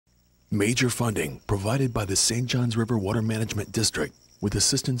Major funding provided by the St. Johns River Water Management District with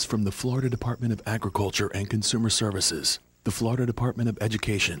assistance from the Florida Department of Agriculture and Consumer Services, the Florida Department of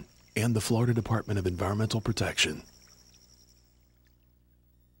Education, and the Florida Department of Environmental Protection.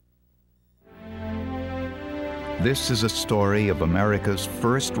 This is a story of America's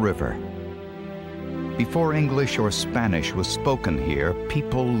first river. Before English or Spanish was spoken here,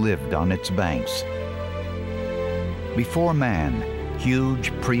 people lived on its banks. Before man,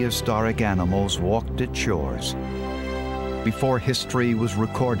 huge prehistoric animals walked its shores. Before history was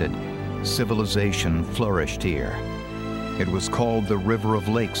recorded, civilization flourished here. It was called the River of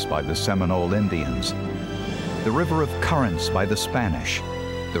Lakes by the Seminole Indians, the River of Currents by the Spanish,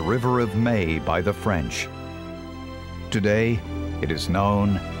 the River of May by the French. Today, it is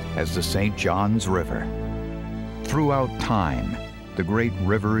known as the St. Johns River. Throughout time, the great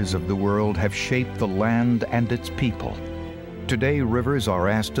rivers of the world have shaped the land and its people. Today, rivers are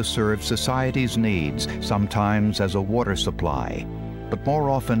asked to serve society's needs, sometimes as a water supply, but more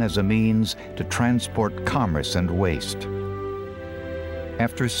often as a means to transport commerce and waste.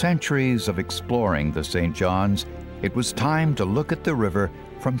 After centuries of exploring the St. Johns, it was time to look at the river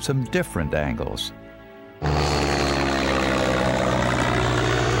from some different angles.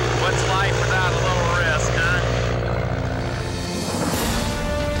 What's life without a little risk, huh?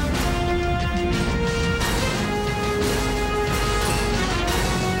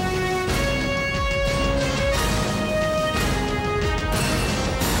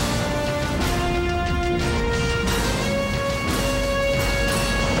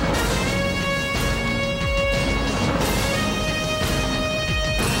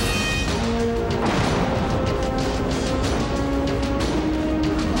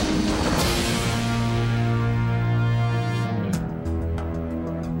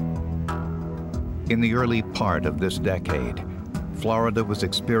 In the early part of this decade, Florida was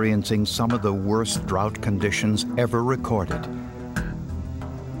experiencing some of the worst drought conditions ever recorded.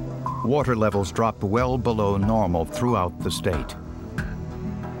 Water levels dropped well below normal throughout the state.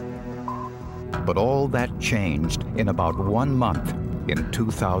 But all that changed in about 1 month in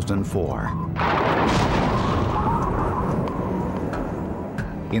 2004.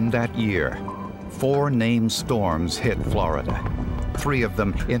 In that year, 4 named storms hit Florida. 3 of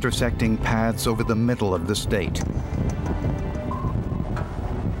them intersecting paths over the middle of the state.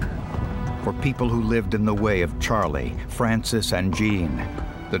 For people who lived in the way of Charlie, Francis, and Jean,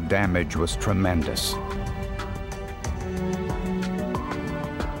 the damage was tremendous.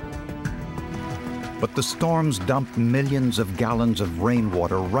 But the storms dumped millions of gallons of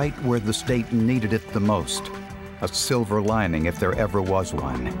rainwater right where the state needed it the most, a silver lining if there ever was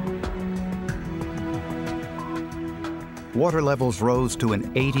one. Water levels rose to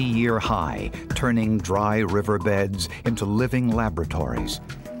an 80-year high, turning dry riverbeds into living laboratories.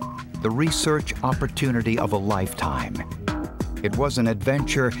 The research opportunity of a lifetime. It was an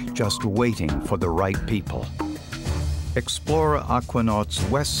adventure just waiting for the right people. Explorer aquanauts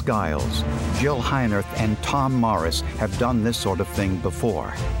Wes Skiles, Jill Heinerth, and Tom Morris have done this sort of thing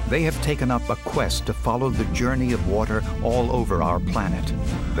before. They have taken up a quest to follow the journey of water all over our planet.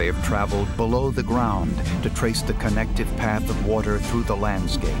 They have traveled below the ground to trace the connective path of water through the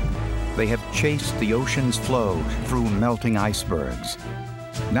landscape. They have chased the ocean's flow through melting icebergs.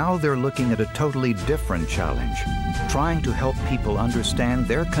 Now they're looking at a totally different challenge, trying to help people understand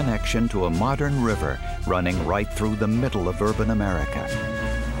their connection to a modern river running right through the middle of urban America.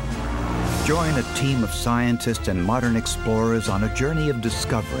 Join a team of scientists and modern explorers on a journey of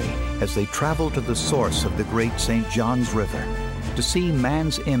discovery as they travel to the source of the great St. Johns River to see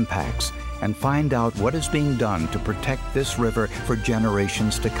man's impacts and find out what is being done to protect this river for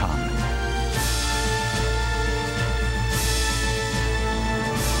generations to come.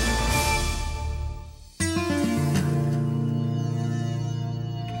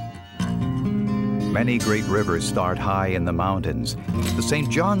 Many great rivers start high in the mountains. The St.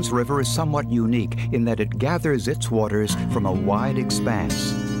 Johns River is somewhat unique in that it gathers its waters from a wide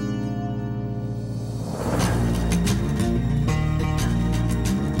expanse.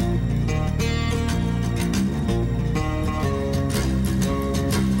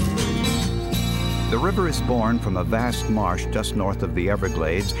 The river is born from a vast marsh just north of the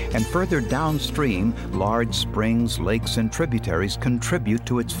Everglades, and further downstream, large springs, lakes, and tributaries contribute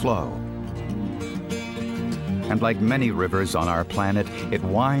to its flow. And like many rivers on our planet, it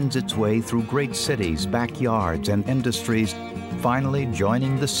winds its way through great cities, backyards, and industries, finally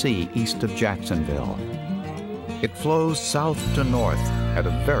joining the sea east of Jacksonville. It flows south to north at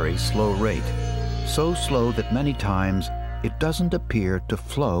a very slow rate, so slow that many times it doesn't appear to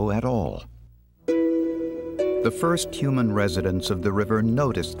flow at all. The first human residents of the river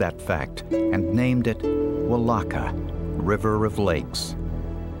noticed that fact and named it Walaka, River of Lakes.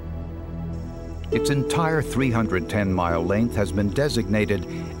 Its entire 310-mile length has been designated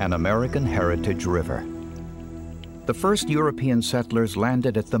an American Heritage River. The first European settlers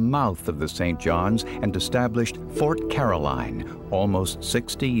landed at the mouth of the St. Johns and established Fort Caroline almost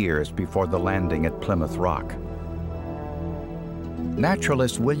 60 years before the landing at Plymouth Rock.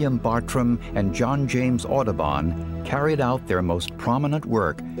 Naturalists William Bartram and John James Audubon carried out their most prominent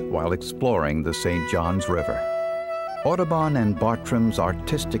work while exploring the St. Johns River. Audubon and Bartram's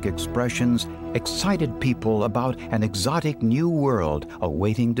artistic expressions excited people about an exotic new world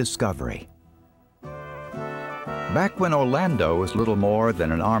awaiting discovery. Back when Orlando was little more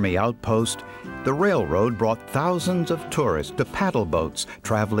than an Army outpost, the railroad brought thousands of tourists to paddle boats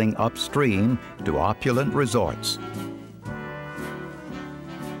traveling upstream to opulent resorts.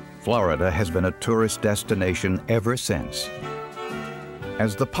 Florida has been a tourist destination ever since.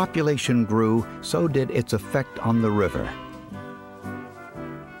 As the population grew, so did its effect on the river.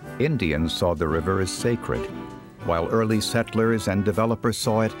 Indians saw the river as sacred, while early settlers and developers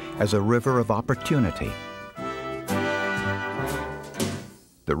saw it as a river of opportunity.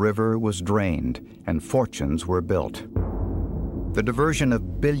 The river was drained and fortunes were built. The diversion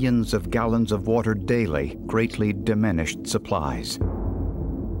of billions of gallons of water daily greatly diminished supplies.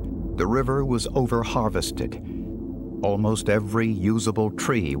 The river was over-harvested. Almost every usable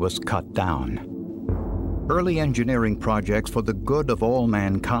tree was cut down. Early engineering projects for the good of all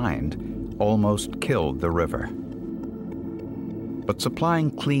mankind almost killed the river. But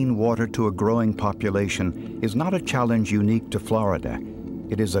supplying clean water to a growing population is not a challenge unique to Florida.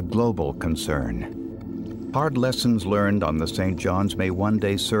 It is a global concern. Hard lessons learned on the St. Johns may one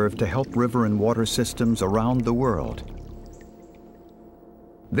day serve to help river and water systems around the world.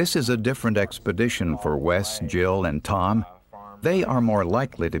 This is a different expedition for Wes, Jill, and Tom. They are more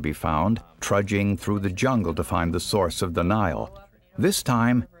likely to be found trudging through the jungle to find the source of the Nile. This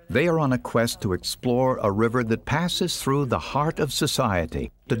time, they are on a quest to explore a river that passes through the heart of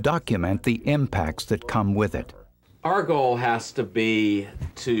society to document the impacts that come with it. Our goal has to be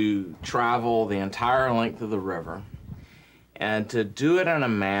to travel the entire length of the river and to do it in a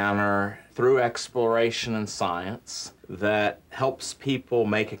manner through exploration and science that helps people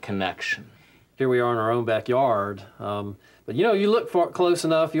make a connection. Here we are in our own backyard, but you know, you look for it close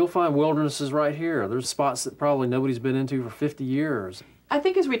enough, you'll find wildernesses right here. There's spots that probably nobody's been into for 50 years. I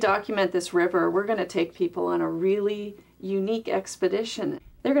think as we document this river, we're going to take people on a really unique expedition.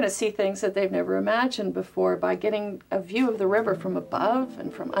 They're going to see things that they've never imagined before by getting a view of the river from above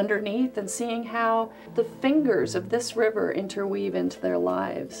and from underneath and seeing how the fingers of this river interweave into their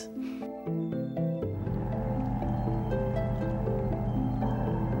lives.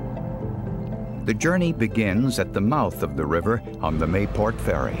 The journey begins at the mouth of the river on the Mayport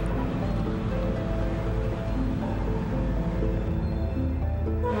Ferry.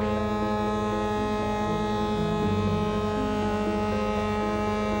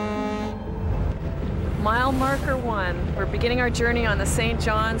 Mile marker 1. We're beginning our journey on the St.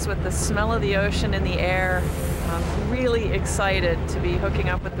 Johns with the smell of the ocean in the air. I'm really excited to be hooking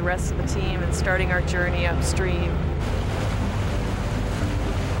up with the rest of the team and starting our journey upstream.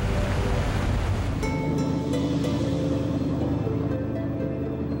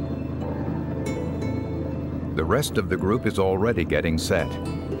 The rest of the group is already getting set.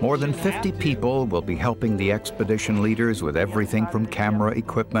 More than 50 people will be helping the expedition leaders with everything from camera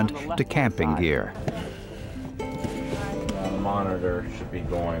equipment to camping gear. The monitor should be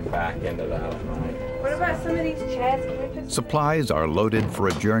going back into that at night. What about some of these chads? Supplies are loaded for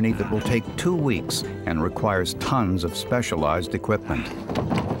a journey that will take 2 weeks and requires tons of specialized equipment.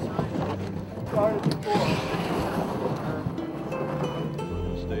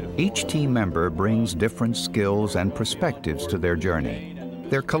 Each team member brings different skills and perspectives to their journey.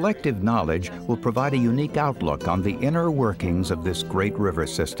 Their collective knowledge will provide a unique outlook on the inner workings of this great river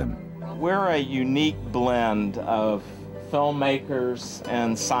system. We're a unique blend of filmmakers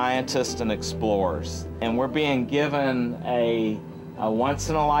and scientists and explorers, and we're being given a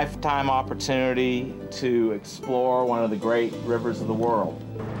once-in-a-lifetime opportunity to explore one of the great rivers of the world.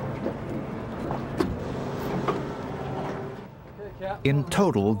 In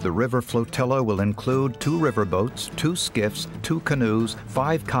total, the river flotilla will include 2 riverboats, 2 skiffs, 2 canoes,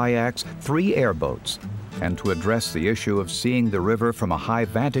 5 kayaks, 3 airboats. And to address the issue of seeing the river from a high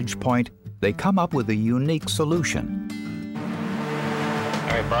vantage point, they come up with a unique solution.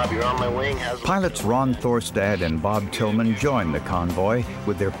 All right, Bob, you're on my wing. Pilots Ron Thorstad and Bob Tillman join the convoy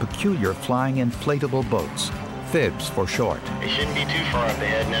with their peculiar flying inflatable boats. FIBS for short. It shouldn't be too far up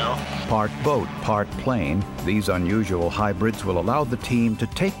ahead now. Part boat, part plane, these unusual hybrids will allow the team to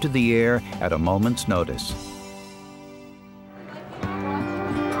take to the air at a moment's notice.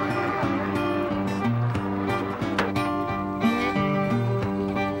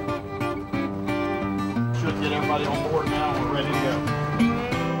 Should get everybody on board now. We're ready to go.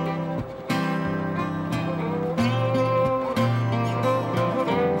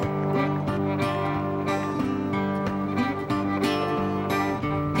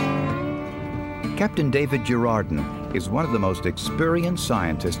 Captain David Girardin is one of the most experienced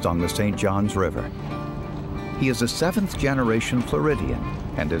scientists on the St. Johns River. He is a seventh-generation Floridian,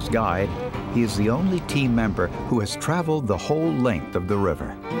 and as guide, he is the only team member who has traveled the whole length of the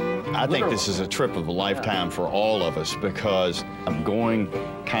river. I think this is a trip of a lifetime for all of us because I'm going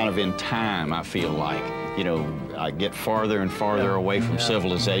kind of in time, I feel like. You know, I get farther and farther away from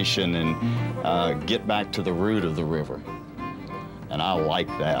civilization and get back to the root of the river. And I like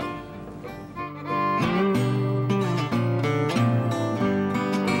that.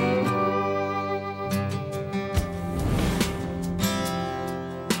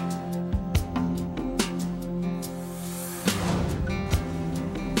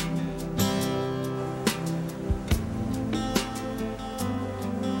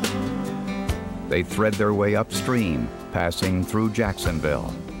 They thread their way upstream, passing through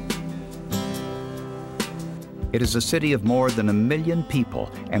Jacksonville. It is a city of more than 1 million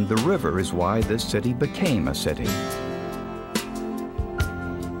people, and the river is why this city became a city.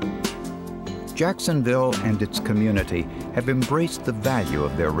 Jacksonville and its community have embraced the value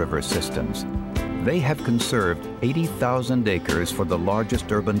of their river systems. They have conserved 80,000 acres for the largest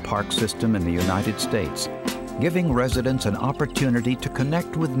urban park system in the United States, giving residents an opportunity to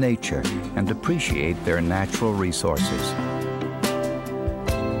connect with nature and appreciate their natural resources.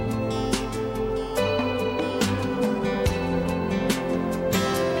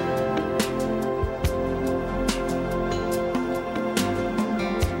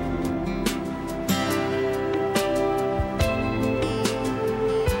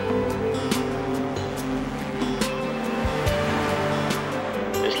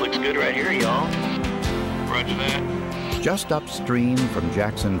 This looks good right here, y'all. Roger that. Just upstream from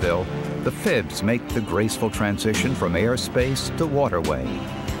Jacksonville, the FIBS make the graceful transition from airspace to waterway.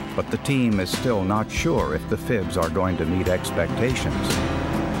 But the team is still not sure if the FIBS are going to meet expectations.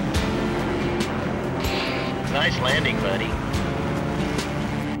 Nice landing, buddy.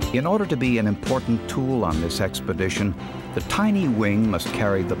 In order to be an important tool on this expedition, the tiny wing must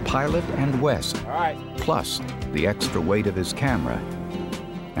carry the pilot and West, plus the extra weight of his camera.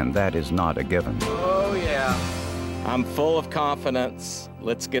 And that is not a given. Oh, yeah. I'm full of confidence.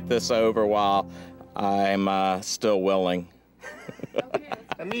 Let's get this over while I'm still willing.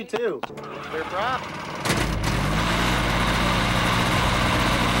 And me too. Clear prop.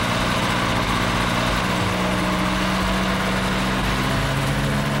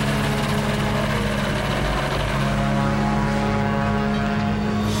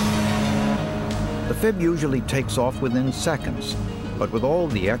 The FIB usually takes off within seconds, but with all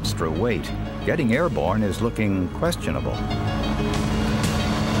the extra weight, getting airborne is looking questionable.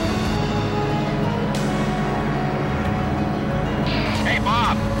 Hey,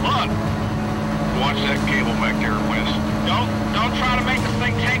 Bob, look. Watch that cable back there, Wes. Don't try to make this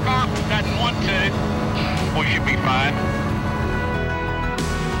thing take off. It doesn't want to. We should be fine.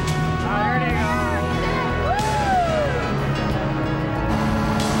 There they are.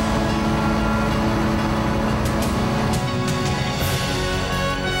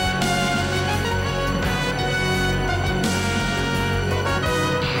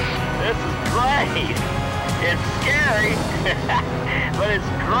 It's scary, but it's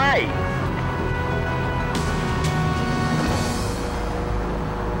great.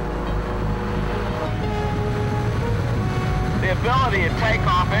 The ability to take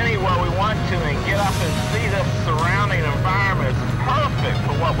off anywhere we want to and get up and see the surrounding environment is perfect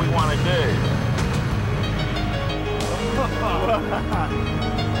for what we want to do.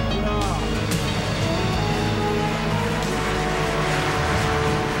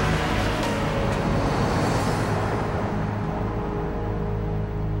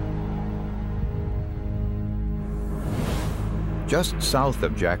 Just south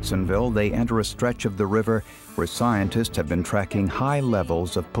of Jacksonville, they enter a stretch of the river where scientists have been tracking high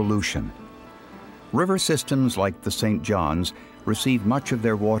levels of pollution. River systems like the St. Johns receive much of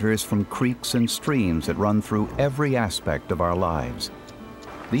their waters from creeks and streams that run through every aspect of our lives.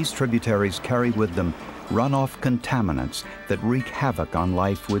 These tributaries carry with them runoff contaminants that wreak havoc on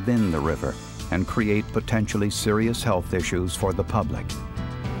life within the river and create potentially serious health issues for the public.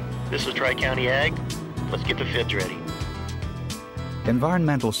 This is Tri-County Ag. Let's get the fits ready.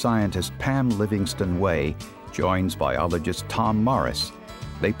 Environmental scientist Pam Livingston Way joins biologist Tom Morris.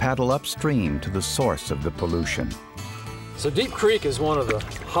 They paddle upstream to the source of the pollution. So Deep Creek is one of the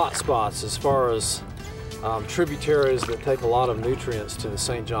hot spots as far as tributaries that take a lot of nutrients to the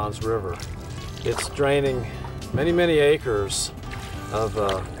St. Johns River. It's draining many, many acres of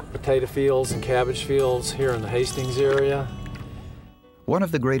potato fields and cabbage fields here in the Hastings area. One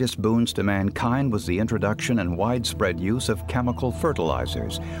of the greatest boons to mankind was the introduction and widespread use of chemical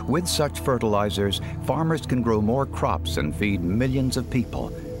fertilizers. With such fertilizers, farmers can grow more crops and feed millions of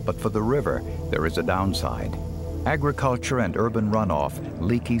people. But for the river, there is a downside. Agriculture and urban runoff,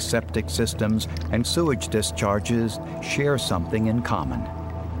 leaky septic systems, and sewage discharges share something in common.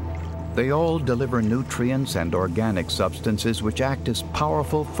 They all deliver nutrients and organic substances which act as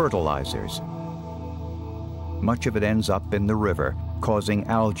powerful fertilizers. Much of it ends up in the river, causing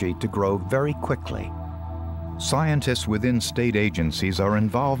algae to grow very quickly. Scientists within state agencies are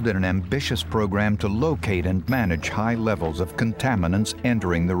involved in an ambitious program to locate and manage high levels of contaminants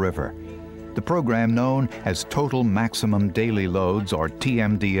entering the river. The program, known as Total Maximum Daily Loads, or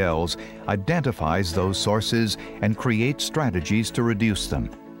TMDLs, identifies those sources and creates strategies to reduce them.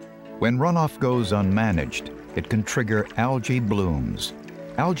 When runoff goes unmanaged, it can trigger algae blooms.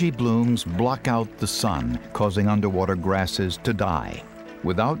 Algae blooms block out the sun, causing underwater grasses to die.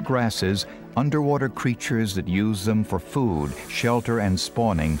 Without grasses, underwater creatures that use them for food, shelter, and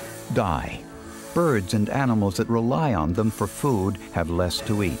spawning die. Birds and animals that rely on them for food have less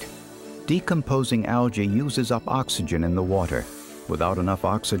to eat. Decomposing algae uses up oxygen in the water. Without enough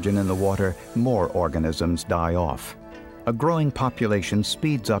oxygen in the water, more organisms die off. A growing population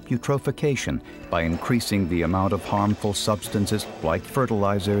speeds up eutrophication by increasing the amount of harmful substances like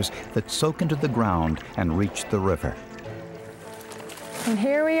fertilizers that soak into the ground and reach the river. And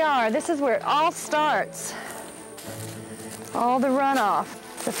here we are. This is where it all starts. All the runoff.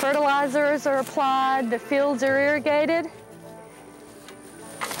 The fertilizers are applied, the fields are irrigated.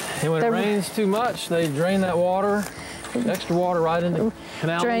 And when it rains too much, they drain that water, extra water right into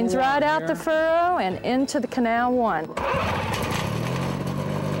Canal 1. Drains right out the furrow and into the Canal 1.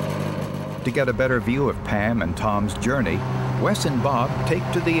 To get a better view of Pam and Tom's journey, Wes and Bob take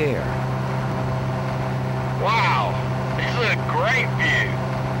to the air. Wow, this is a great view.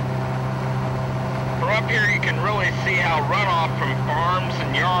 From up here you can really see how runoff from farms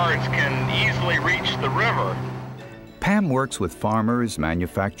and yards can easily reach the river. Pam works with farmers,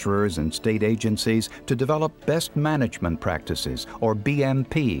 manufacturers, and state agencies to develop best management practices, or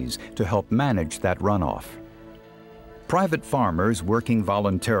BMPs, to help manage that runoff. Private farmers working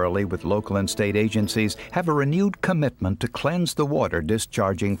voluntarily with local and state agencies have a renewed commitment to cleanse the water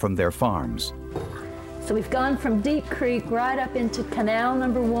discharging from their farms. So we've gone from Deep Creek right up into Canal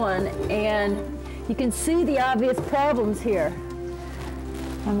number 1, and you can see the obvious problems here.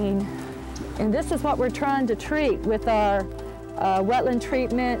 I mean, and this is what we're trying to treat with our wetland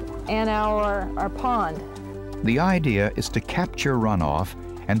treatment and our pond. The idea is to capture runoff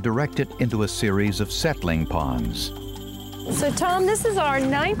and direct it into a series of settling ponds. So Tom, this is our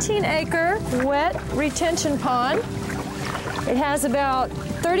 19-acre wet retention pond. It has about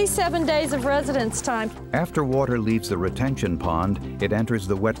 37 days of residence time. After water leaves the retention pond, it enters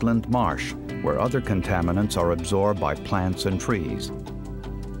the wetland marsh, where other contaminants are absorbed by plants and trees.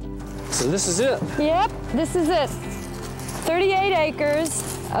 So this is it? Yep, this is it. 38 acres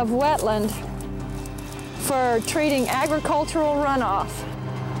of wetland for treating agricultural runoff.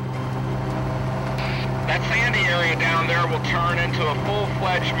 That sandy area down there will turn into a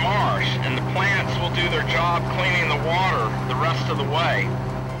full-fledged marsh, and the plants will do their job cleaning the water the rest of the way.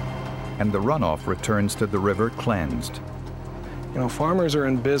 And the runoff returns to the river cleansed. You know, farmers are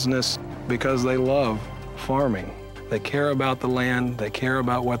in business because they love farming. They care about the land, they care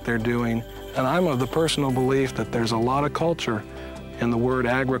about what they're doing, and I'm of the personal belief that there's a lot of culture in the word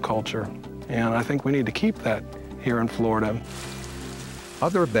agriculture, and I think we need to keep that here in Florida.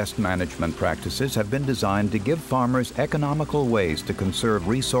 Other best management practices have been designed to give farmers economical ways to conserve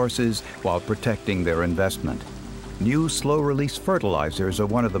resources while protecting their investment. New slow-release fertilizers are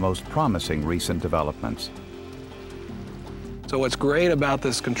one of the most promising recent developments. So what's great about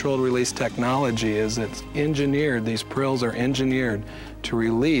this controlled release technology is it's engineered, these prills are engineered to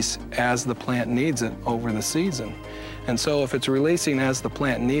release as the plant needs it over the season. And so if it's releasing as the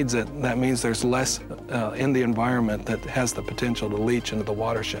plant needs it, that means there's less in the environment that has the potential to leach into the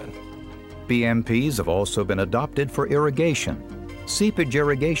watershed. BMPs have also been adopted for irrigation. Seepage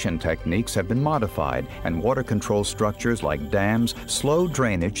irrigation techniques have been modified, and water control structures like dams slow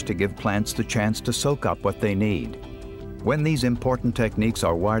drainage to give plants the chance to soak up what they need. When these important techniques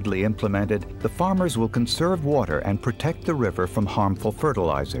are widely implemented, the farmers will conserve water and protect the river from harmful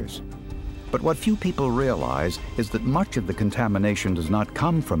fertilizers. But what few people realize is that much of the contamination does not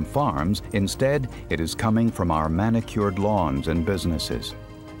come from farms. Instead, it is coming from our manicured lawns and businesses.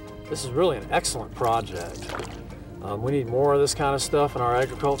 This is really an excellent project. We need more of this kind of stuff in our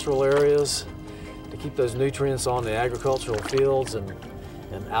agricultural areas to keep those nutrients on the agricultural fields and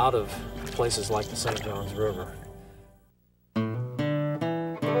out of places like the St. Johns River.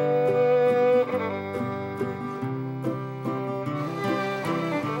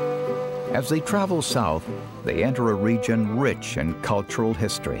 As they travel south, they enter a region rich in cultural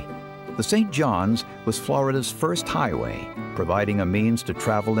history. The St. Johns was Florida's first highway, providing a means to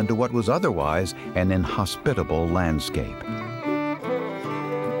travel into what was otherwise an inhospitable landscape.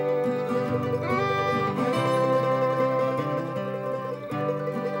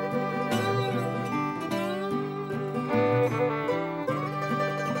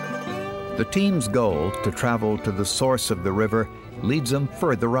 The team's goal to travel to the source of the river leads them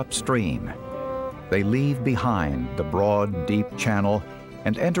further upstream. They leave behind the broad, deep channel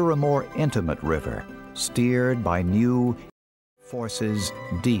and enter a more intimate river, steered by new forces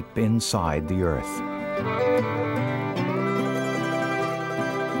deep inside the earth.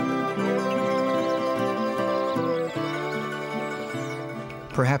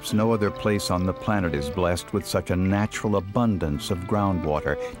 Perhaps no other place on the planet is blessed with such a natural abundance of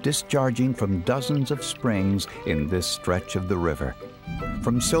groundwater discharging from dozens of springs in this stretch of the river.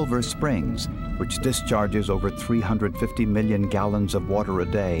 From Silver Springs, which discharges over 350 million gallons of water a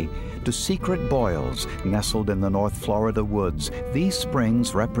day, to secret boils nestled in the North Florida woods, these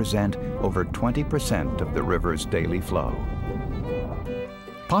springs represent over 20% of the river's daily flow.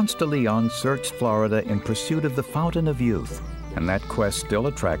 Ponce de Leon searched Florida in pursuit of the Fountain of Youth, and that quest still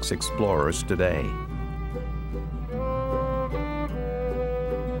attracts explorers today.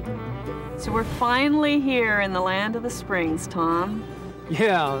 So we're finally here in the land of the springs, Tom.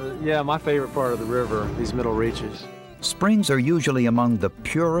 Yeah, my favorite part of the river, these middle reaches. Springs are usually among the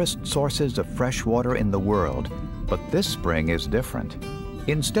purest sources of fresh water in the world, but this spring is different.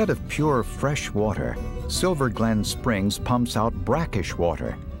 Instead of pure fresh water, Silver Glen Springs pumps out brackish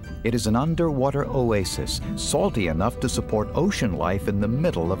water. It is an underwater oasis, salty enough to support ocean life in the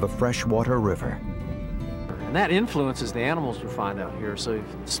middle of a freshwater river. And that influences the animals you find out here. So if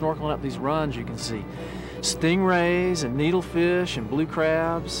snorkeling up these runs, you can see stingrays and needlefish and blue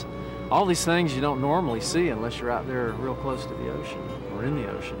crabs. All these things you don't normally see unless you're out there real close to the ocean or in the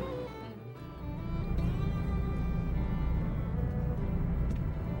ocean.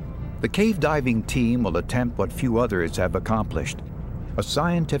 The cave diving team will attempt what few others have accomplished: a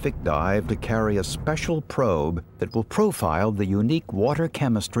scientific dive to carry a special probe that will profile the unique water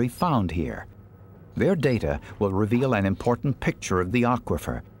chemistry found here. Their data will reveal an important picture of the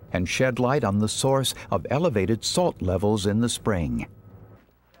aquifer and shed light on the source of elevated salt levels in the spring.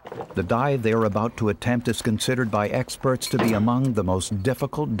 The dive they are about to attempt is considered by experts to be among the most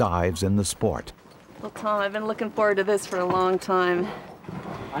difficult dives in the sport. Well, Tom, I've been looking forward to this for a long time.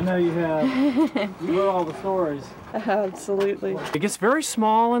 I know you have. You wrote all the stories. Absolutely. It gets very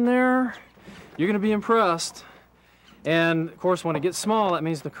small in there. You're going to be impressed. And of course, when it gets small, that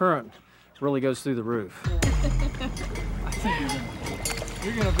means the current really goes through the roof. I think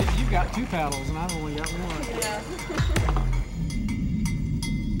you've got two paddles and I've only got one. Yeah.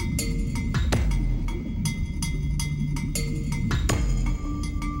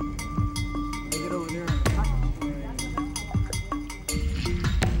 Get over there.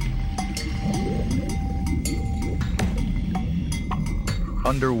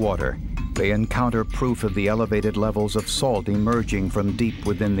 Underwater, they encounter proof of the elevated levels of salt emerging from deep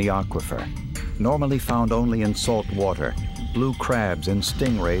within the aquifer. Normally found only in salt water, blue crabs and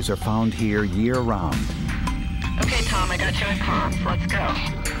stingrays are found here year-round. Okay, Tom, I got you in comms. Let's go.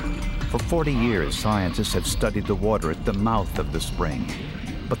 For 40 years, scientists have studied the water at the mouth of the spring.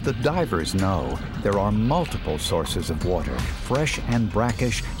 But the divers know there are multiple sources of water, fresh and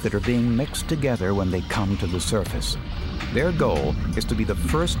brackish, that are being mixed together when they come to the surface. Their goal is to be the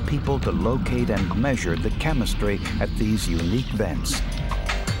first people to locate and measure the chemistry at these unique vents.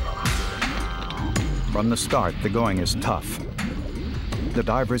 From the start, the going is tough. The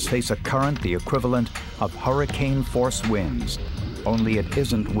divers face a current the equivalent of hurricane-force winds. Only it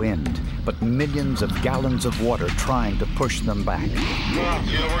isn't wind, but millions of gallons of water trying to push them back. Well,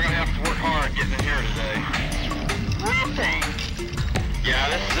 we're going to have to work hard getting in here today. Nothing. Yeah,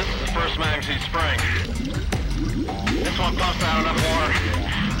 this is the first Magazine Spring. This one pumps out enough water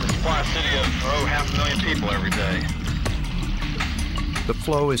to supply a city of, 500,000 people every day. The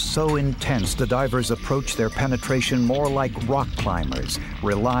flow is so intense, the divers approach their penetration more like rock climbers,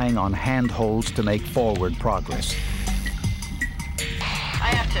 relying on handholds to make forward progress.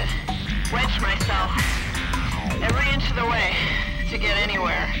 I have to wedge myself every inch of the way to get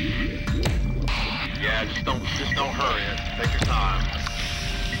anywhere. Yeah, just don't hurry it. Take your time.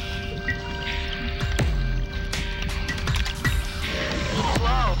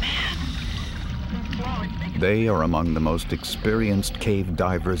 Slow, man. They are among the most experienced cave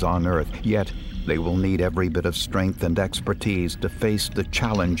divers on Earth, yet they will need every bit of strength and expertise to face the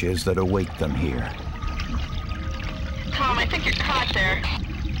challenges that await them here. Tom, I think you're caught there.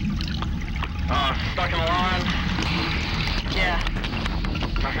 Stuck in the line? Yeah.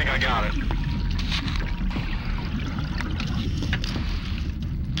 I think I got it.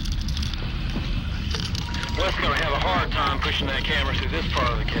 Wes gonna have a hard time pushing that camera through this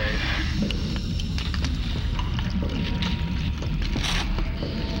part of the cave.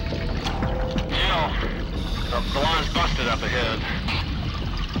 The line's busted up ahead.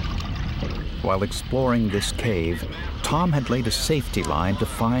 While exploring this cave, Tom had laid a safety line to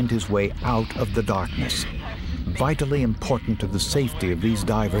find his way out of the darkness. Vitally important to the safety of these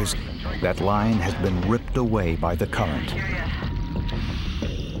divers, that line has been ripped away by the current.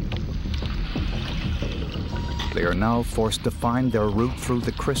 They are now forced to find their route through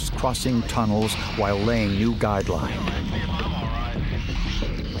the crisscrossing tunnels while laying new guidelines.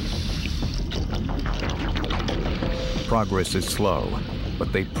 Progress is slow,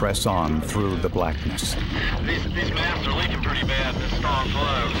 but they press on through the blackness. These masts are leaking pretty bad in this strong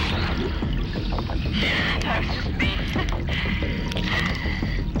flow. That was just me.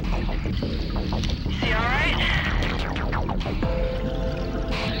 See, all right?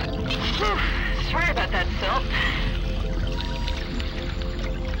 Whew. Sorry about that, Silt.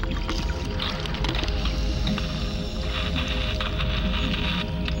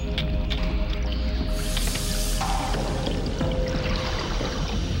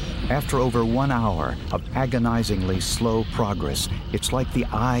 After over 1 hour of agonizingly slow progress, it's like the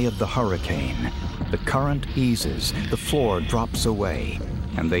eye of the hurricane. The current eases, the floor drops away,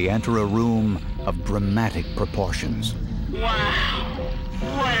 and they enter a room of dramatic proportions. Wow,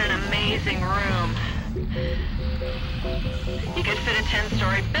 what an amazing room. You could fit a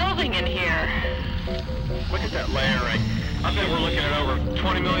 10-story building in here. Look at that layering. I bet we're looking at over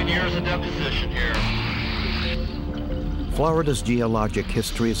 20 million years of deposition here. Florida's geologic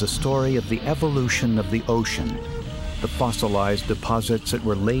history is a story of the evolution of the ocean. The fossilized deposits that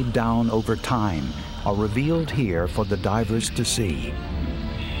were laid down over time are revealed here for the divers to see.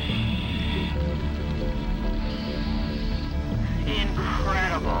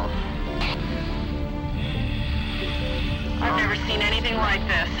 Incredible. I've never seen anything like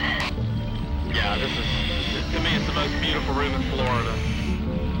this. Yeah, to me, it's the most beautiful room in Florida.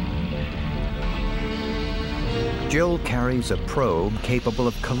 Jill carries a probe capable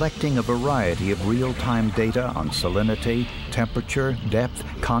of collecting a variety of real-time data on salinity, temperature, depth,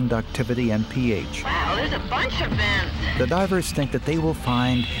 conductivity, and pH. Wow, there's a bunch of vents. The divers think that they will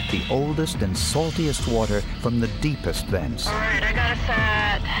find the oldest and saltiest water from the deepest vents. All right, I got us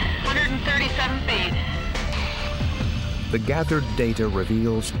at 137 feet. The gathered data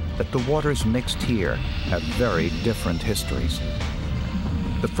reveals that the waters mixed here have very different histories.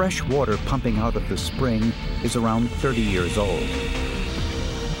 The fresh water pumping out of the spring is around 30 years old.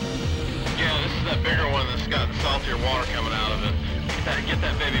 Yeah, this is that bigger one that's got saltier water coming out of it. Get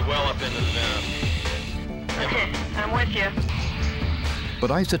that baby well up into the vent. Okay, I'm with you. But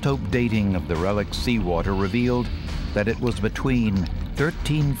isotope dating of the relic seawater revealed that it was between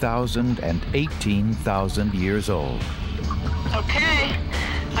 13,000 and 18,000 years old. Okay,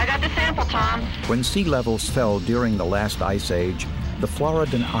 I got the sample, Tom. When sea levels fell during the last ice age, the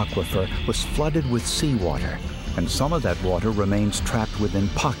Floridan aquifer was flooded with seawater, and some of that water remains trapped within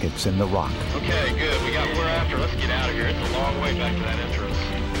pockets in the rock. Okay, good. We got what we're after. Let's get out of here. It's a long way back to that entrance.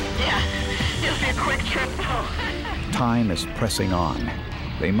 Yeah, it'll be a quick trip, though. Time is pressing on.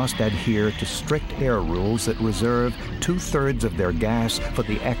 They must adhere to strict air rules that reserve 2/3 of their gas for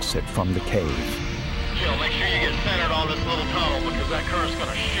the exit from the cave. Jill, make sure you get centered on this little tunnel because that current's going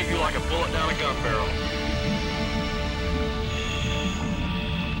to shoot you like a bullet down a gun barrel.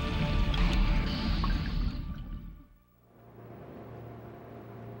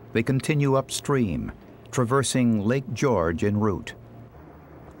 They continue upstream, traversing Lake George en route.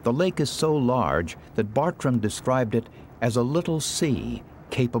 The lake is so large that Bartram described it as a little sea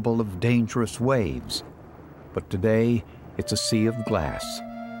capable of dangerous waves. But today, it's a sea of glass.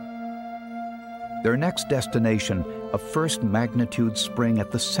 Their next destination, a first magnitude spring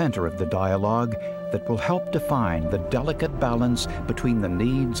at the center of the dialogue, that will help define the delicate balance between the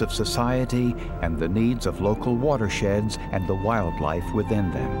needs of society and the needs of local watersheds and the wildlife within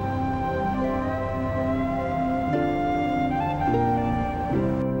them.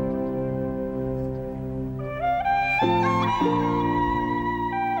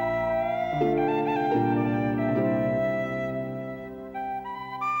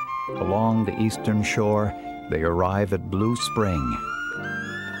 Along the eastern shore, they arrive at Blue Spring.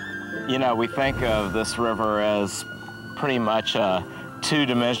 You know, we think of this river as pretty much a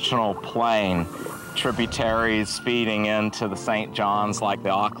two-dimensional plain, tributaries feeding into the St. Johns like the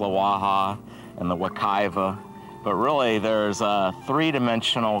Ocklawaha and the Wekiva. But really, there's a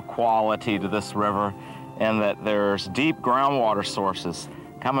three-dimensional quality to this river in that there's deep groundwater sources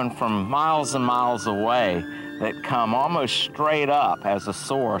coming from miles and miles away that come almost straight up as a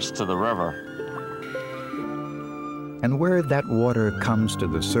source to the river. And where that water comes to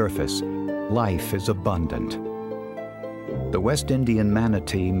the surface, life is abundant. The West Indian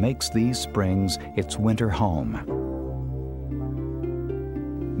manatee makes these springs its winter home.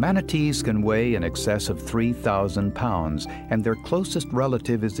 Manatees can weigh in excess of 3,000 pounds, and their closest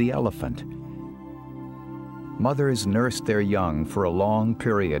relative is the elephant. Mothers nurse their young for a long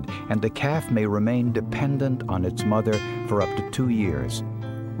period, and the calf may remain dependent on its mother for up to 2 years.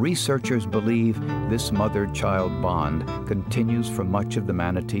 Researchers believe this mother-child bond continues for much of the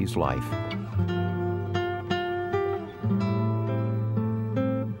manatee's life.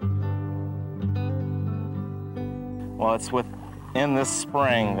 Well, it's within this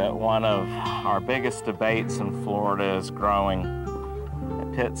spring that one of our biggest debates in Florida is growing.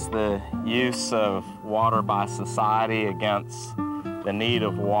 It pits the use of water by society against the need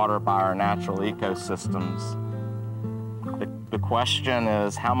of water by our natural ecosystems. The question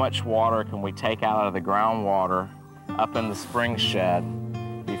is, how much water can we take out of the groundwater up in the spring shed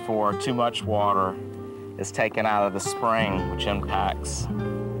before too much water is taken out of the spring, which impacts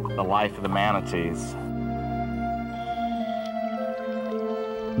the life of the manatees?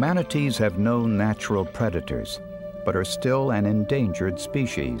 Manatees have no natural predators, but are still an endangered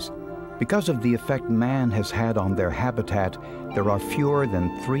species. Because of the effect man has had on their habitat, there are fewer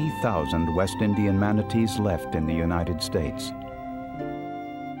than 3,000 West Indian manatees left in the United States.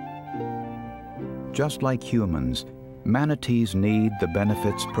 Just like humans, manatees need the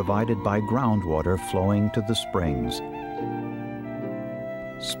benefits provided by groundwater flowing to the springs.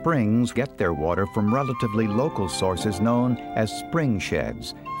 Springs get their water from relatively local sources known as spring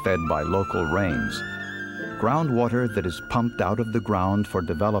sheds, fed by local rains. Groundwater that is pumped out of the ground for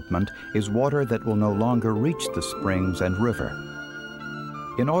development is water that will no longer reach the springs and river.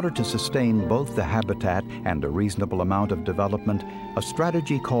 In order to sustain both the habitat and a reasonable amount of development, a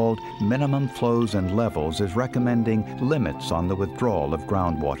strategy called minimum flows and levels is recommending limits on the withdrawal of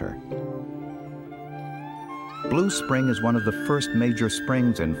groundwater. Blue Spring is one of the first major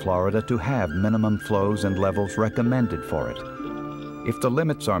springs in Florida to have minimum flows and levels recommended for it. If the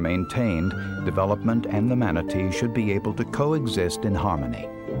limits are maintained, development and the manatee should be able to coexist in harmony.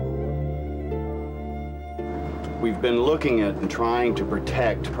 We've been looking at and trying to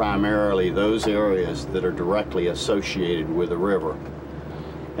protect primarily those areas that are directly associated with the river.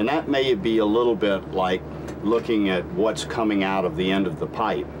 And that may be a little bit like looking at what's coming out of the end of the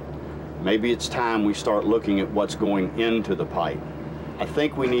pipe. Maybe it's time we start looking at what's going into the pipe. I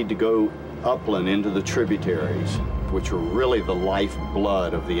think we need to go upland into the tributaries, which are really the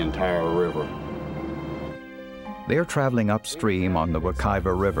lifeblood of the entire river. They are traveling upstream on the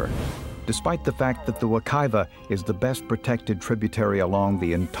Wekiva River. Despite the fact that the Wekiva is the best protected tributary along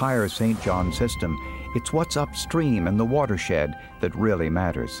the entire St. John system, it's what's upstream in the watershed that really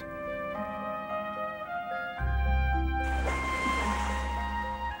matters.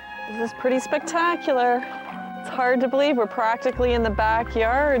 This is pretty spectacular. It's hard to believe we're practically in the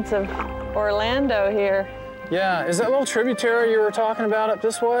backyards of Orlando here. Yeah, is that little tributary you were talking about up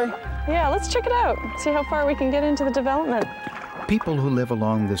this way? Yeah, let's check it out, see how far we can get into the development. People who live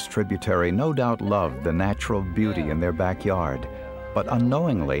along this tributary no doubt love the natural beauty in their backyard, but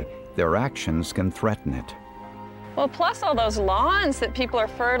unknowingly, their actions can threaten it. Well, plus all those lawns that people are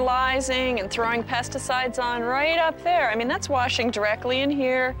fertilizing and throwing pesticides on right up there. I mean, that's washing directly in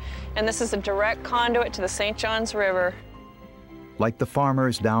here, and this is a direct conduit to the St. Johns River. Like the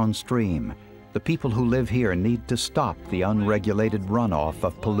farmers downstream, the people who live here need to stop the unregulated runoff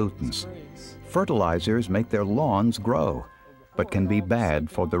of pollutants. Fertilizers make their lawns grow, but can be bad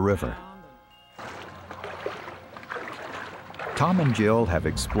for the river. Tom and Jill have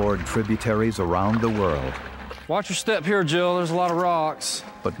explored tributaries around the world. Watch your step here, Jill. There's a lot of rocks.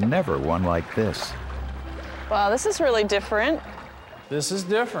 But never one like this. Wow, this is really different. This is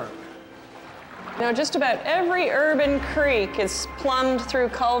different. Now, just about every urban creek is plumbed through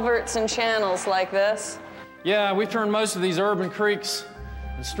culverts and channels like this. Yeah, we've turned most of these urban creeks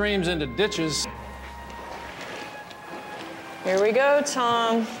and streams into ditches. Here we go,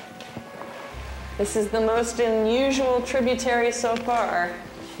 Tom. This is the most unusual tributary so far.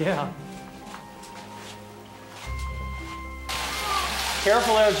 Yeah.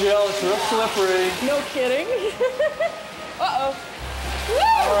 Careful there, Jill. It's real slippery. No kidding. Uh-oh.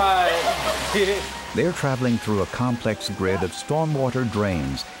 All right. They're traveling through a complex grid of stormwater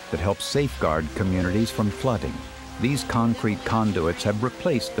drains that help safeguard communities from flooding. These concrete conduits have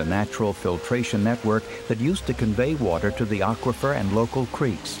replaced the natural filtration network that used to convey water to the aquifer and local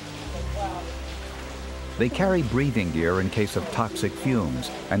creeks. They carry breathing gear in case of toxic fumes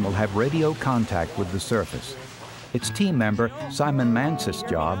and will have radio contact with the surface. It's team member Simon Mansis'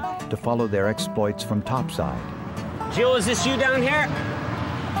 job to follow their exploits from topside. Jill, is this you down here?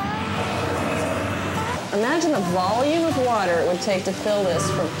 Imagine the volume of water it would take to fill this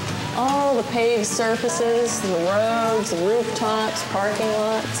from all the paved surfaces, the roads, the rooftops, parking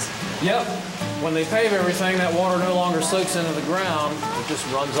lots. Yep. When they pave everything, that water no longer soaks into the ground. It just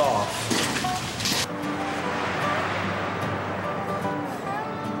runs off.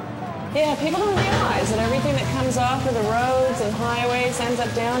 Yeah, people don't realize that everything that comes off of the roads and highways ends up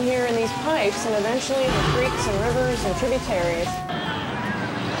down here in these pipes and eventually in the creeks and rivers and tributaries.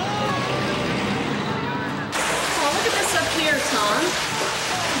 Oh, look at this up here, Tom.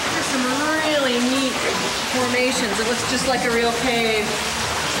 There's some really neat formations. It looks just like a real cave.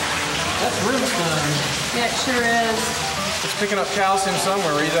 That's rootstone. Yeah, it sure is. It's picking up calcium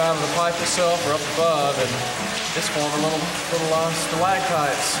somewhere, either out of the pipe itself or up above, and it's forming little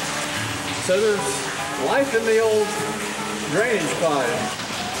stalactites. So there's life in the old drainage pipe.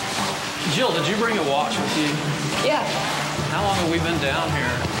 Jill, did you bring a watch with you? Yeah. How long have we been down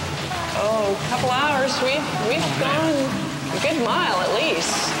here? Oh, a couple hours. We've gone a good mile at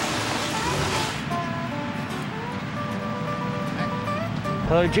least.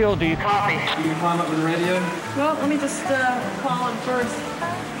 Hello, Jill, do you copy? You can climb up to the radio? Well, let me just call him first.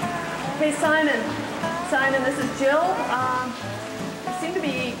 Hey, Simon. Simon, this is Jill. We seem to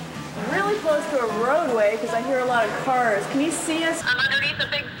be really close to a roadway because I hear a lot of cars. Can you see us? I'm underneath the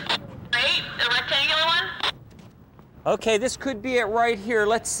big plate, the rectangular one. Okay, this could be it right here.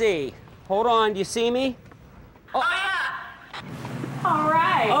 Let's see. Hold on, do you see me? Oh yeah. All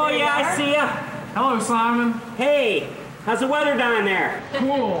right. Oh yeah, I see ya. Hello, Simon. Hey, how's the weather down there?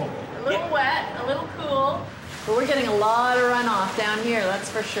 Cool. A little wet, a little cool, but we're getting a lot of runoff down here, that's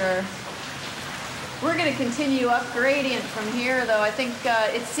for sure. We're going to continue up gradient from here, though. I think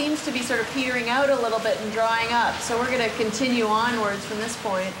it seems to be sort of petering out a little bit and drying up, so we're going to continue onwards from this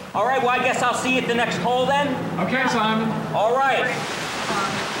point. All right, well, I guess I'll see you at the next hole then. Okay, Simon. All right.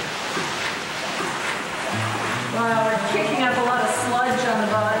 Wow, we're kicking up a lot of sludge on the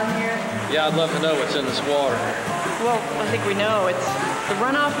bottom here. Yeah, I'd love to know what's in this water. Well, I think we know. It's the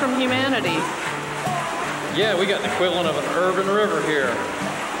runoff from humanity. Yeah, we got the equivalent of an urban river here.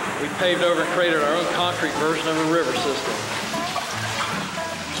 We paved over and created our own concrete version of a river system.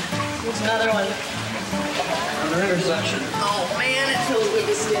 Here's another one. Another intersection. Oh man, it feels good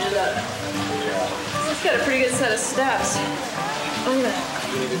to stand up. It's got a pretty good set of steps. I'm gonna...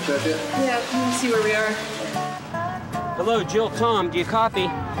 You need to check it? Yeah, let me see where we are. Hello, Jill, Tom, do you copy?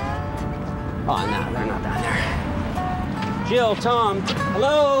 Oh, no, they're not down there. Jill, Tom,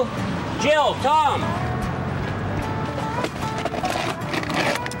 hello? Jill, Tom!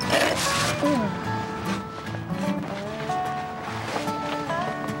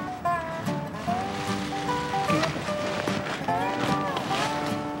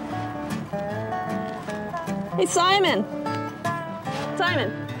 Hey, Simon.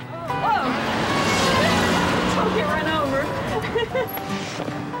 Simon. Whoa. Don't get run over.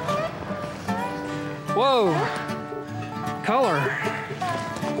 Whoa. Color.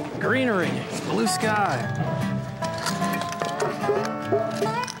 Greenery. Blue sky.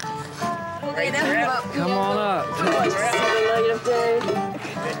 Come on up.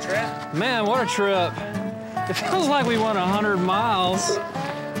 Man, what a trip. It feels like we went 100 miles.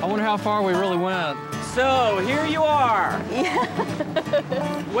 I wonder how far we really went. So, here you are. Yeah.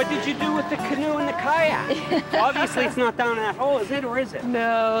 What did you do with the canoe and the kayak? Obviously, it's not down in that hole, is it, or is it?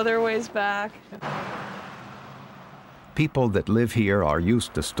 No, they're ways back. People that live here are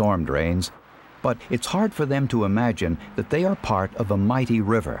used to storm drains, but it's hard for them to imagine that they are part of a mighty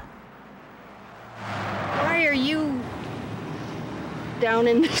river. Why are you down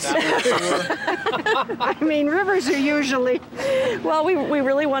in the sewer. I mean, rivers are usually... Well, we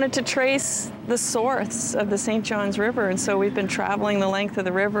really wanted to trace the source of the St. Johns River, and so we've been traveling the length of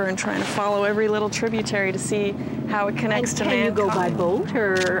the river and trying to follow every little tributary to see how it connects to mankind. Can you go by boat,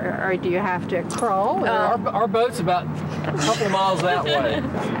 or do you have to crawl? Our boat's about a couple miles that way.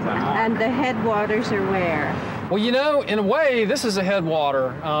 And the headwaters are where? Well, you know, in a way, this is a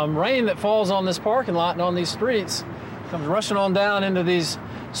headwater. Rain that falls on this parking lot and on these streets comes rushing on down into these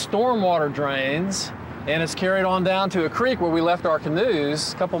stormwater drains, and it's carried on down to a creek where we left our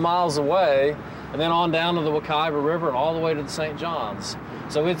canoes a couple miles away, and then on down to the Wekiva River and all the way to the St. Johns.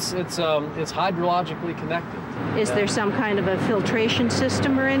 So it's hydrologically connected. Is there some kind of a filtration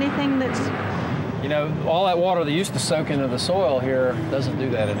system or anything that's... You know, all that water that used to soak into the soil here doesn't do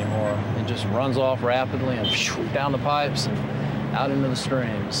that anymore. It just runs off rapidly and down the pipes and out into the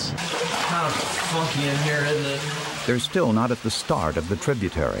streams. Kind of funky in here, isn't it? They're still not at the start of the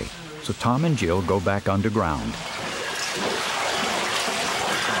tributary, so Tom and Jill go back underground.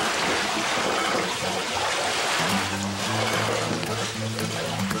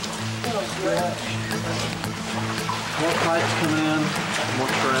 More pipes coming in, more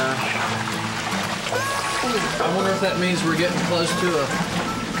trash. I wonder if that means we're getting close to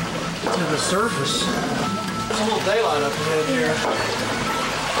the surface. There's a little daylight up ahead here.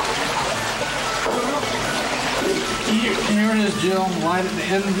 Here it is, Jill, right at the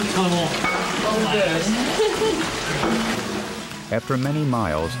end of the tunnel. After many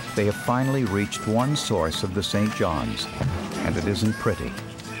miles, they have finally reached one source of the St. Johns, and it isn't pretty.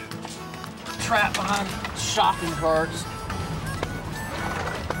 Trapped behind shopping carts.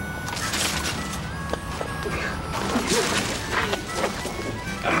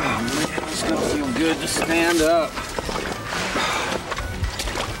 Oh man, it's gonna feel good to stand up.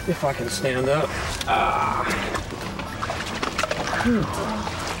 If I can stand up.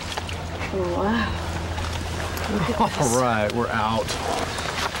 Wow. All right, we're out.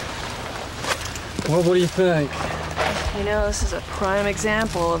 Well, what do you think? You know, this is a prime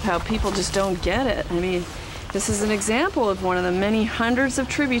example of how people just don't get it. I mean, this is an example of one of the many hundreds of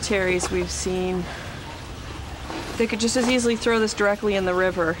tributaries we've seen. They could just as easily throw this directly in the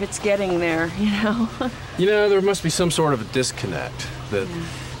river. It's getting there, you know? You know, there must be some sort of a disconnect that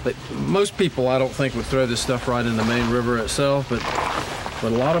most people, I don't think, would throw this stuff right in the main river itself, but a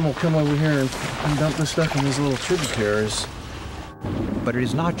lot of them will come over here and dump this stuff in these little tributaries. But it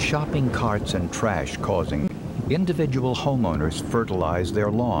is not shopping carts and trash causing. Individual homeowners fertilize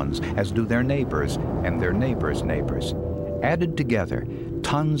their lawns, as do their neighbors and their neighbors' neighbors. Added together,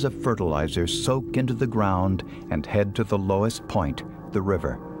 tons of fertilizers soak into the ground and head to the lowest point, the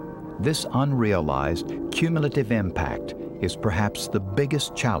river. This unrealized, cumulative impact is perhaps the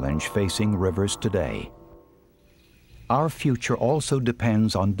biggest challenge facing rivers today. Our future also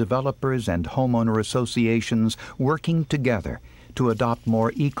depends on developers and homeowner associations working together to adopt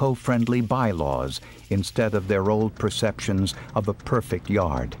more eco-friendly bylaws instead of their old perceptions of a perfect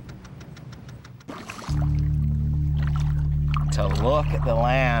yard. To look at the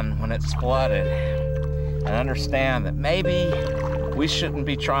land when it's flooded and understand that maybe we shouldn't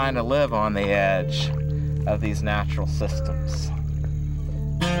be trying to live on the edge of these natural systems.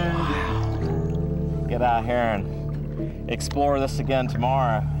 Wow. Get out here and explore this again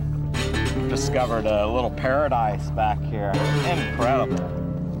tomorrow. Discovered a little paradise back here. Incredible.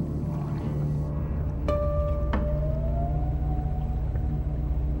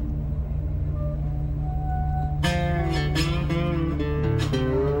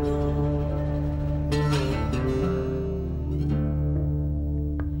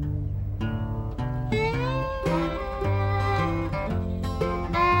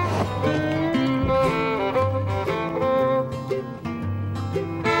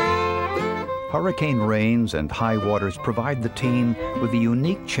 Hurricane rains and high waters provide the team with a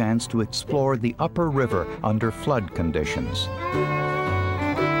unique chance to explore the upper river under flood conditions.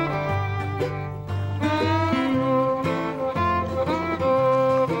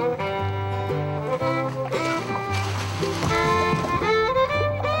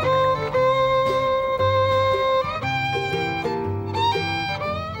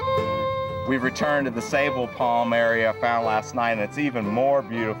 We've returned to the sable palm area I found last night, and it's even more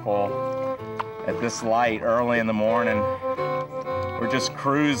beautiful at this light early in the morning. We're just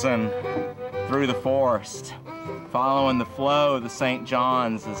cruising through the forest, following the flow of the St.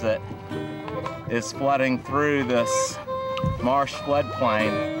 Johns as it is flooding through this marsh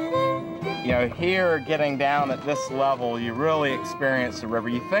floodplain. You know, here, getting down at this level, you really experience the river.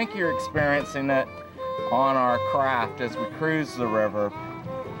 You think you're experiencing it on our craft as we cruise the river,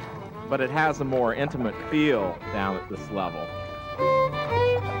 but it has a more intimate feel down at this level.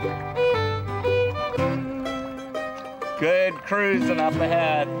 Good cruising up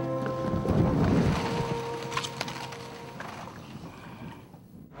ahead.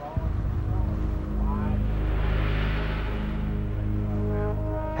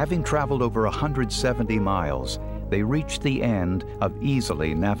 Having traveled over 170 miles, they reached the end of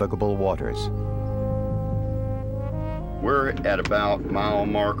easily navigable waters. We're at about mile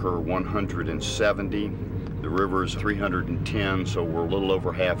marker 170. The river is 310, so we're a little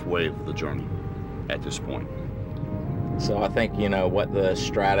over halfway of the journey at this point. So I think, what the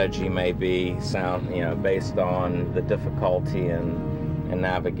strategy may be, based on the difficulty in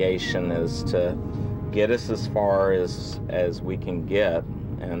navigation, is to get us as far as we can get,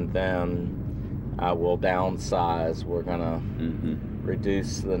 and then we'll downsize. We're gonna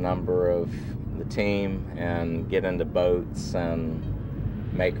reduce the number of the team and get into boats and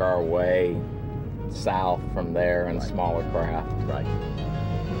make our way south from there in smaller craft. Right.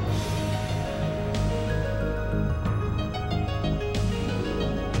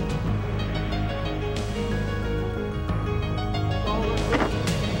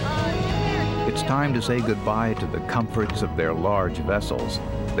 It's time to say goodbye to the comforts of their large vessels.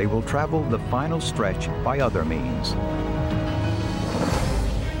 They will travel the final stretch by other means.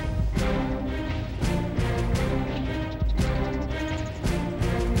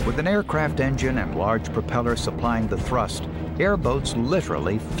 With an aircraft engine and large propeller supplying the thrust, airboats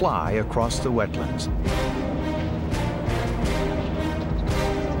literally fly across the wetlands.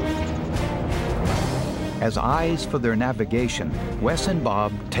 As eyes for their navigation, Wes and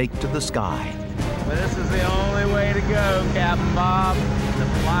Bob take to the sky. This is the only way to go, Captain Bob. The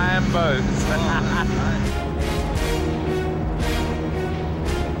flying boats.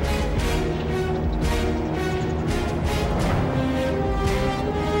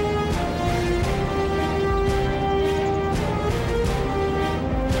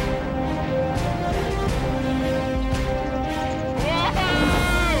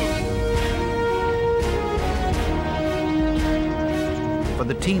 For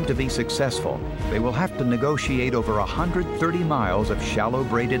the team to be successful, they will have to negotiate over 130 miles of shallow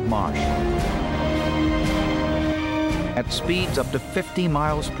braided marsh. At speeds up to 50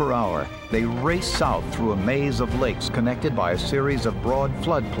 miles per hour, they race south through a maze of lakes connected by a series of broad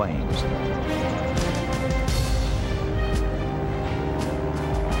floodplains.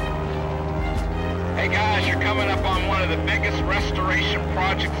 Hey guys, you're coming up on one of the biggest restoration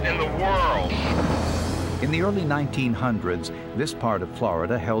projects in the world. In the early 1900s, this part of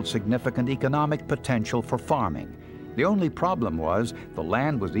Florida held significant economic potential for farming. The only problem was the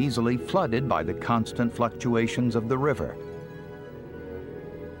land was easily flooded by the constant fluctuations of the river.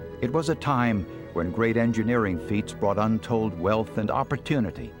 It was a time when great engineering feats brought untold wealth and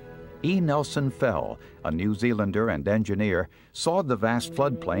opportunity. E. Nelson Fell, a New Zealander and engineer, saw the vast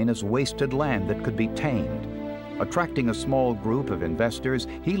floodplain as wasted land that could be tamed. Attracting a small group of investors,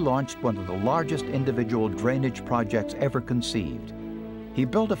 he launched one of the largest individual drainage projects ever conceived. He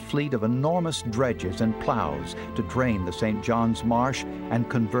built a fleet of enormous dredges and plows to drain the St. Johns Marsh and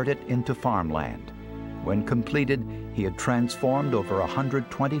convert it into farmland. When completed, he had transformed over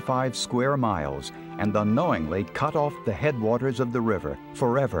 125 square miles and unknowingly cut off the headwaters of the river,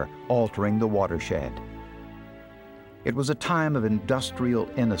 forever altering the watershed. It was a time of industrial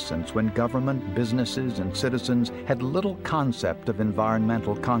innocence when government, businesses, and citizens had little concept of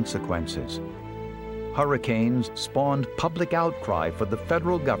environmental consequences. Hurricanes spawned public outcry for the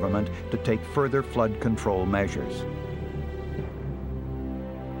federal government to take further flood control measures.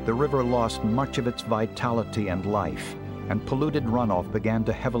 The river lost much of its vitality and life, and polluted runoff began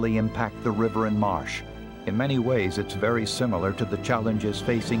to heavily impact the river and marsh. In many ways, it's very similar to the challenges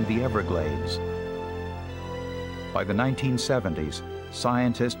facing the Everglades. By the 1970s,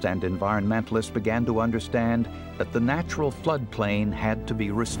 scientists and environmentalists began to understand that the natural floodplain had to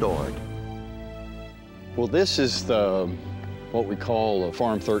be restored. Well, this is what we call a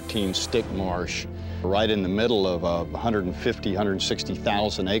Farm 13 stick marsh, right in the middle of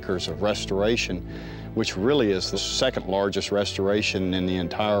 150,000–160,000 acres of restoration, which really is the second largest restoration in the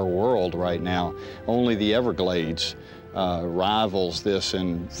entire world right now. Only the Everglades rivals this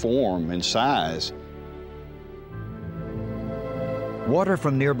in form and size. Water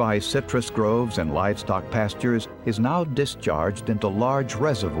from nearby citrus groves and livestock pastures is now discharged into large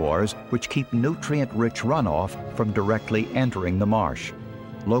reservoirs which keep nutrient-rich runoff from directly entering the marsh.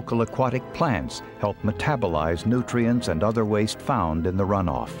 Local aquatic plants help metabolize nutrients and other waste found in the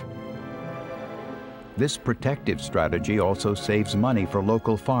runoff. This protective strategy also saves money for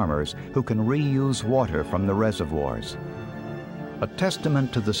local farmers who can reuse water from the reservoirs. A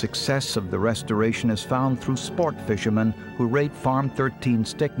testament to the success of the restoration is found through sport fishermen who rate Farm 13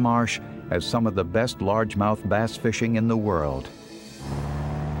 Stick Marsh as some of the best largemouth bass fishing in the world.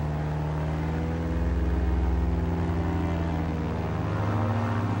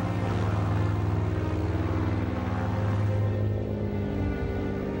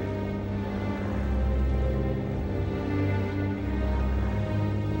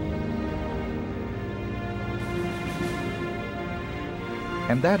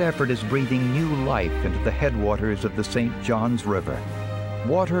 And that effort is breathing new life into the headwaters of the St. Johns River.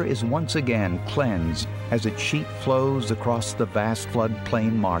 Water is once again cleansed as its sheet flows across the vast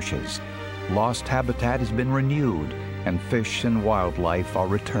floodplain marshes. Lost habitat has been renewed, and fish and wildlife are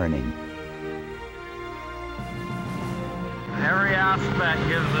returning. Every aspect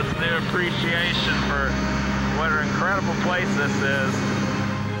gives us new appreciation for what an incredible place this is.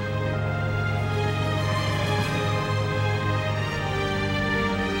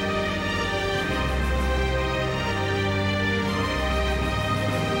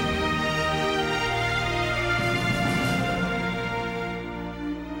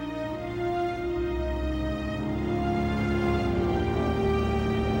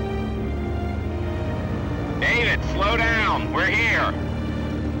 Slow down, we're here.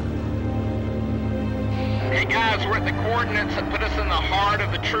 Okay guys, we're at the coordinates that put us in the heart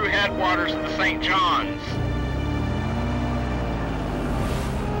of the true headwaters of the St. Johns.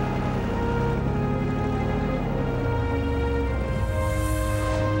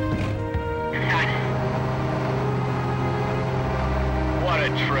 What a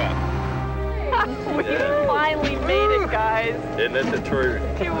trip. We finally made it, guys. Isn't it the truth?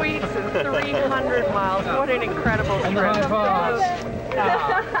 2 weeks and 300 miles. What an incredible trip.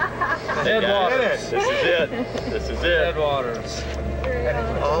 Headwaters. This is it. This is it. Headwaters.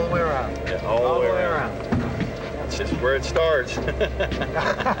 All the way around. Yeah, all the way around. It's just where it starts.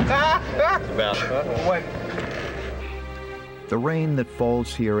 The rain that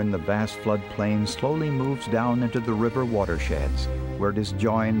falls here in the vast floodplain slowly moves down into the river watersheds, where it is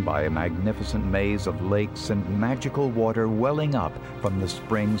joined by a magnificent maze of lakes and magical water welling up from the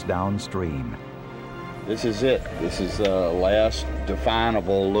springs downstream. This is it. This is the last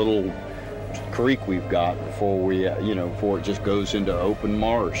definable little creek we've got before we, before it just goes into open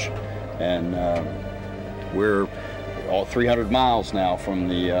marsh. And we're all 300 miles now from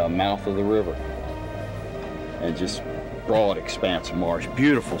the mouth of the river. And just broad expanse of marsh,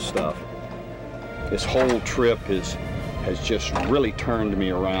 beautiful stuff. This whole trip has just really turned me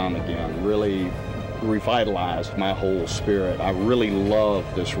around again, really revitalized my whole spirit. I really love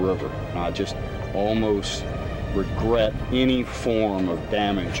this river. I just almost regret any form of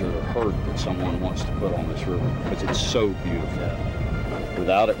damage or hurt that someone wants to put on this river because it's so beautiful.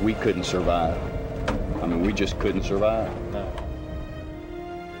 Without it, we couldn't survive. I mean, we just couldn't survive. No.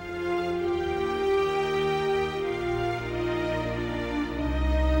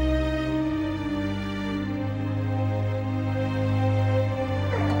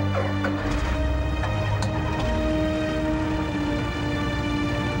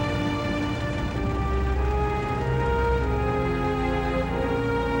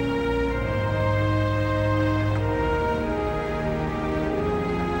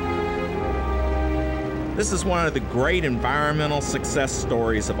 This is one of the great environmental success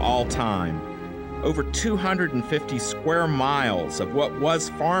stories of all time. Over 250 square miles of what was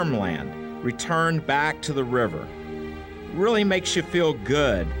farmland returned back to the river. It really makes you feel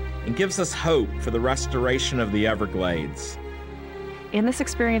good and gives us hope for the restoration of the Everglades. In this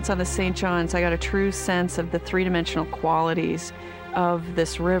experience on the St. Johns, I got a true sense of the three-dimensional qualities of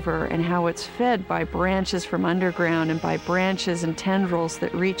this river and how it's fed by branches from underground and by branches and tendrils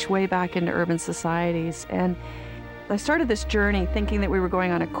that reach way back into urban societies. And I started this journey thinking that we were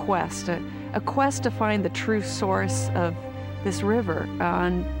going on a quest to find the true source of this river.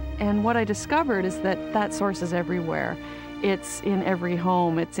 And what I discovered is that that source is everywhere. It's in every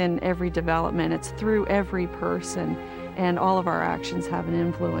home, it's in every development, it's through every person. And all of our actions have an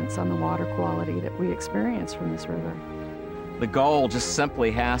influence on the water quality that we experience from this river. The goal just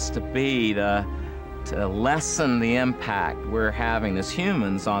simply has to be to lessen the impact we're having as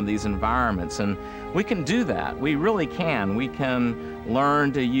humans on these environments. And we can do that. We really can. We can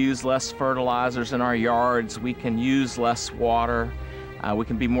learn to use less fertilizers in our yards. We can use less water. We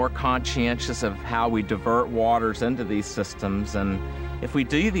can be more conscientious of how we divert waters into these systems. And if we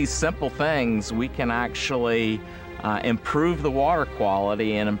do these simple things, we can actually improve the water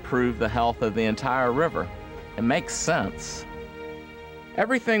quality and improve the health of the entire river. It makes sense.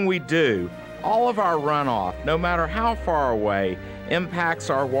 Everything we do, all of our runoff, no matter how far away, impacts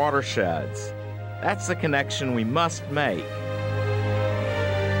our watersheds. That's the connection we must make.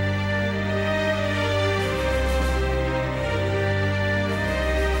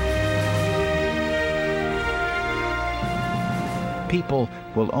 people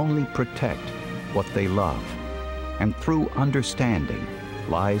will only protect what they love. And through understanding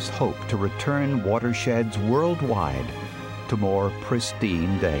lies hope to return watersheds worldwide to more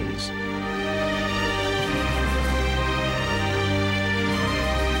pristine days.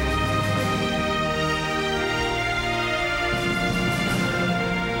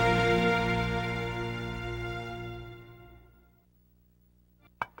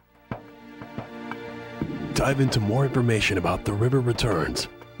 Dive into more information about the River Returns.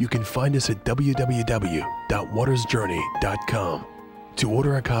 You can find us at www.watersjourney.com. To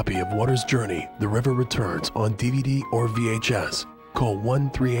order a copy of Water's Journey, The River Returns on DVD or VHS, call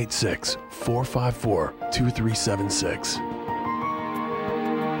 1-386-454-2376.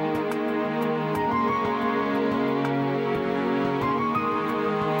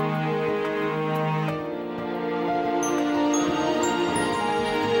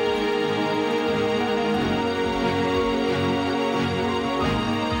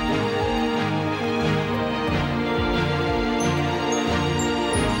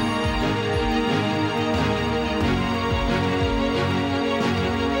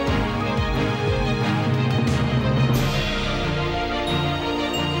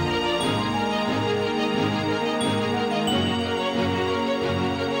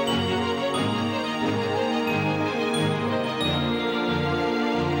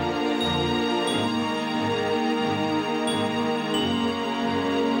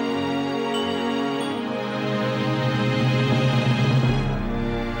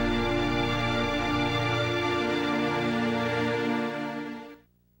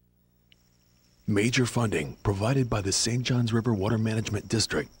 Major funding provided by the St. Johns River Water Management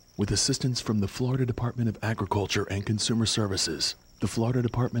District with assistance from the Florida Department of Agriculture and Consumer Services, the Florida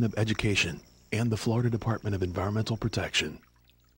Department of Education, and the Florida Department of Environmental Protection.